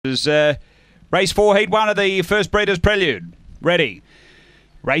Is race 4, heat 1 of the First Breeders' Prelude. Ready.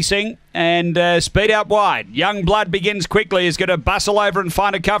 Racing and speed out wide. Young Blood begins quickly. Is going to bustle over and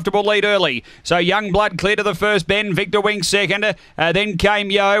find a comfortable lead early. So Young Blood clear to the first bend. Victor Wink second. Then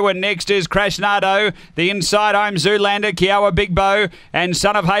came Yo, and next is Crashnado. The inside I'm Zoolander, Kiowa Big Bow, and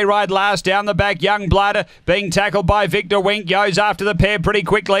Son of Hayride last. Down the back, Young Blood being tackled by Victor Wink. Yo's after the pair pretty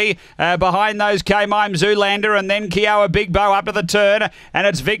quickly. Behind those came I'm Zoolander, and then Kiowa Big Bow up to the turn, and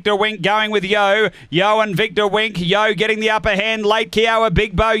it's Victor Wink going with Yo. Yo and Victor Wink. Yo getting the upper hand late. Kiowa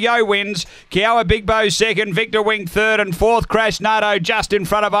Big Bow. Yo wins. Kiowa Big Bow second. Victor Wink third, and fourth Crashnado just in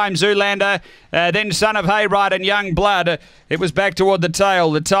front of I'm Zoolander. Then Son of Hayride and Young Blood. It was back toward the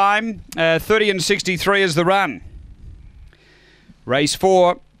tail. The time 30 and 63 is the run. Race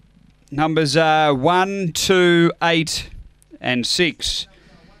 4. Numbers 1, 2, 8 and 6.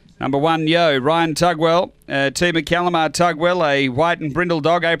 Number 1, Yo, Ryan Tugwell. Team of Calamar Tugwell, a white and brindle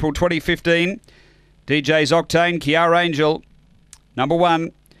dog, April 2015. DJ's Octane, Kiara Angel. Number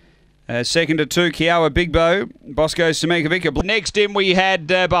 1. Second to 2, Kiowa Big Bow, Bosco Semekovic. Next in we had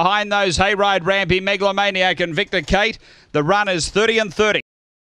behind those Hayride Rampy, Megalomaniac and Victor Kate. The run is 30 and 30.